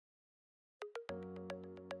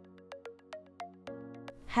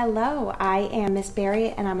Hello, I am Miss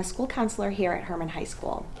Barry and I'm a school counselor here at Herman High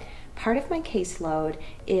School. Part of my caseload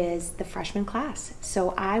is the freshman class,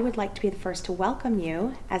 so I would like to be the first to welcome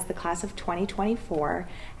you as the class of 2024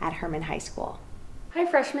 at Herman High School. Hi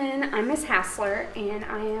freshmen, I'm Miss Hassler and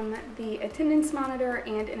I am the attendance monitor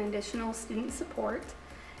and an additional student support.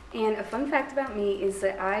 And a fun fact about me is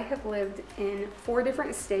that I have lived in 4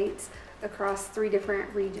 different states across 3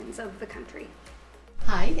 different regions of the country.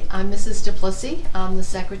 Hi, I'm Mrs. Duplessis. I'm the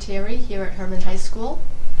secretary here at Herman High School.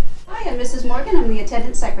 Hi, I'm Mrs. Morgan. I'm the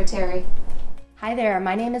attendance secretary. Hi there,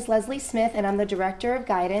 my name is Leslie Smith and I'm the Director of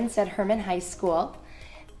Guidance at Herman High School.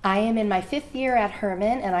 I am in my 5th year at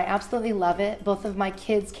Herman and I absolutely love it. Both of my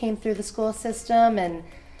kids came through the school system and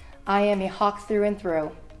I am a Hawk through and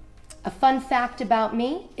through. A fun fact about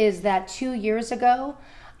me is that 2 years ago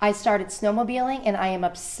I started snowmobiling and I am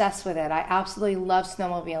obsessed with it. I absolutely love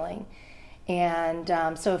snowmobiling. And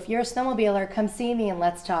so if you're a snowmobiler, come see me and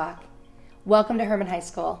let's talk. Welcome to Herman High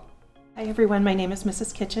School. Hi everyone, my name is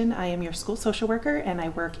Mrs. Kitchen. I am your school social worker and I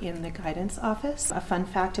work in the guidance office. A fun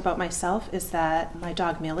fact about myself is that my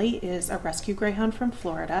dog Millie is a rescue greyhound from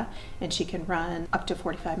Florida and she can run up to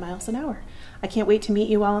 45 miles an hour. I can't wait to meet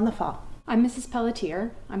you all in the fall. I'm Mrs.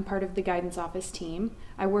 Pelletier. I'm part of the guidance office team.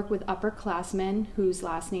 I work with upperclassmen whose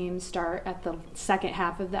last names start at the second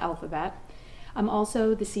half of the alphabet. I'm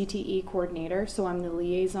also the CTE coordinator, so I'm the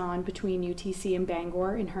liaison between UTC and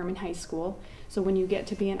Bangor in Herman High School. So when you get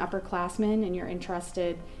to be an upperclassman and you're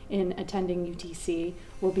interested in attending UTC,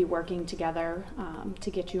 we'll be working together to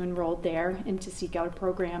get you enrolled there and to seek out a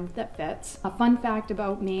program that fits. A fun fact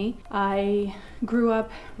about me, I grew up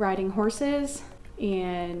riding horses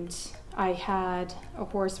and I had a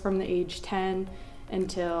horse from the age 10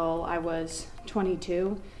 until I was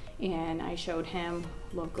 22 and I showed him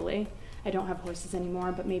locally. I don't have horses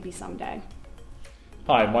anymore, but maybe someday.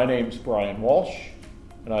 Hi, my name's Brian Walsh,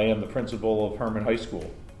 and I am the principal of Herman High School.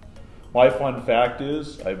 My fun fact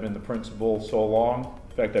is I've been the principal so long.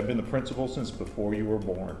 In fact, I've been the principal since before you were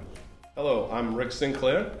born. Hello, I'm Rick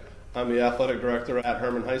Sinclair. I'm the athletic director at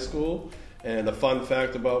Herman High School, and a fun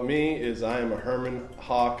fact about me is I am a Herman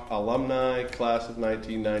Hawk alumni, class of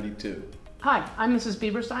 1992. Hi, I'm Mrs.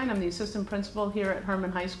 Bieberstein. I'm the assistant principal here at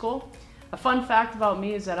Herman High School. A fun fact about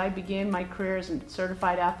me is that I began my career as a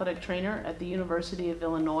certified athletic trainer at the University of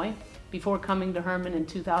Illinois before coming to Herman in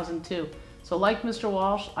 2002. So like Mr.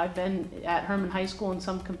 Walsh, I've been at Herman High School in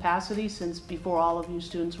some capacity since before all of you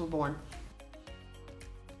students were born.